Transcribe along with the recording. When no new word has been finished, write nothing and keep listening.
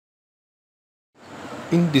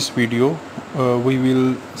In this video we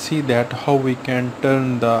will see that how we can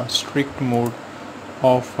turn the strict mode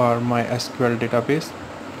of our MySQL database.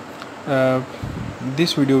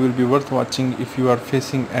 This video will be worth watching if you are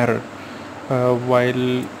facing error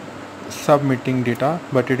while submitting data,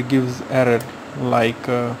 but it gives error like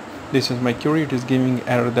this is my query, it is giving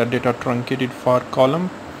error that data truncated for column.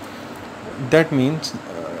 That means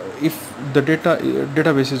if the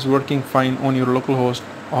database is working fine on your local host,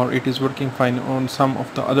 or it is working fine on some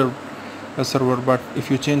of the other server, but if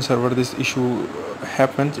you change server this issue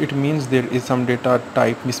happens, it means there is some data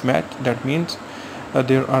type mismatch. That means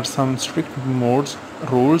there are some strict modes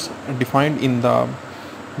rules defined in the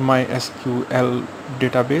MySQL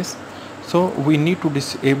database. So we need to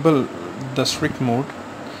disable the strict mode,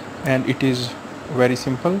 and it is very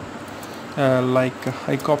simple. Like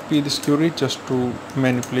I copy this query just to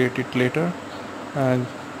manipulate it later, and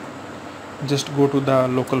just go to the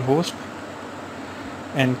local host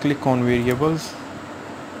and click on variables,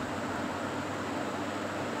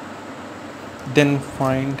 then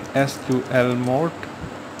find SQL mode.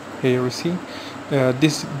 Here you see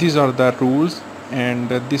these are the rules, and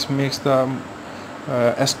this makes the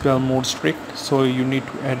SQL mode strict, so you need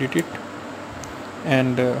to edit it.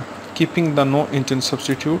 And keeping the no engine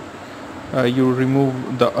substitute, you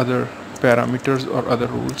remove the other parameters or other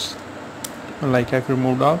rules. Like I've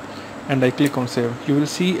removed all, and I click on save. You will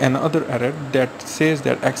see another error that says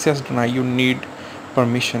that access denied, you need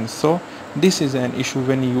permissions. So this is an issue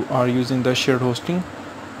when you are using the shared hosting.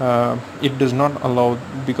 It does not allow,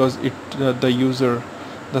 because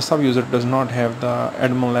the sub user does not have the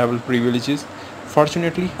admin level privileges.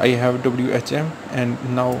 Fortunately I have WHM,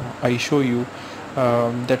 and now I show you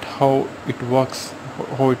that how it works,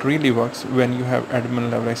 how it really works when you have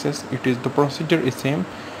admin level access. It is, the procedure is same.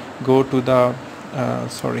 Go to the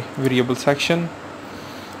variable section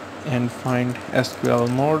and find SQL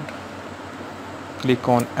mode, click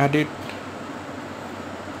on edit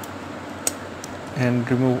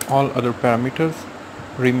and remove all other parameters,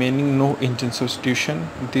 remaining no engine substitution,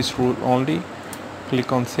 this rule only.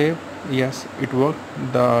 Click on save. Yes, it worked.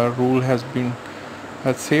 The rule has been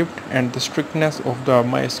saved, and the strictness of the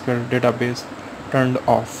MySQL database turned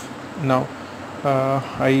off. Now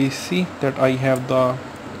I see that I have the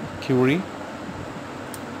query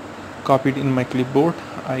copied in my clipboard.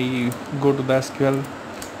 I go to the SQL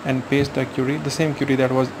and paste the query, the same query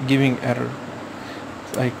that was giving error.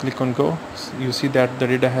 I click on go. You see that the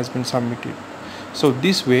data has been submitted. So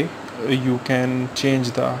this way you can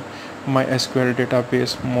change the MySQL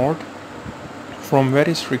database mode from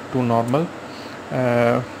very strict to normal.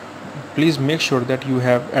 Please make sure that you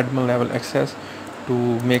have admin level access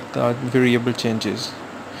to make the variable changes.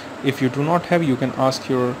 If you do not have, you can ask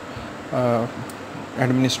your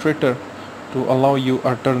administrator to allow you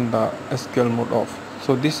or turn the SQL mode off.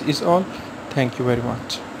 So this is all. Thank you very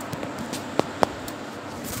much.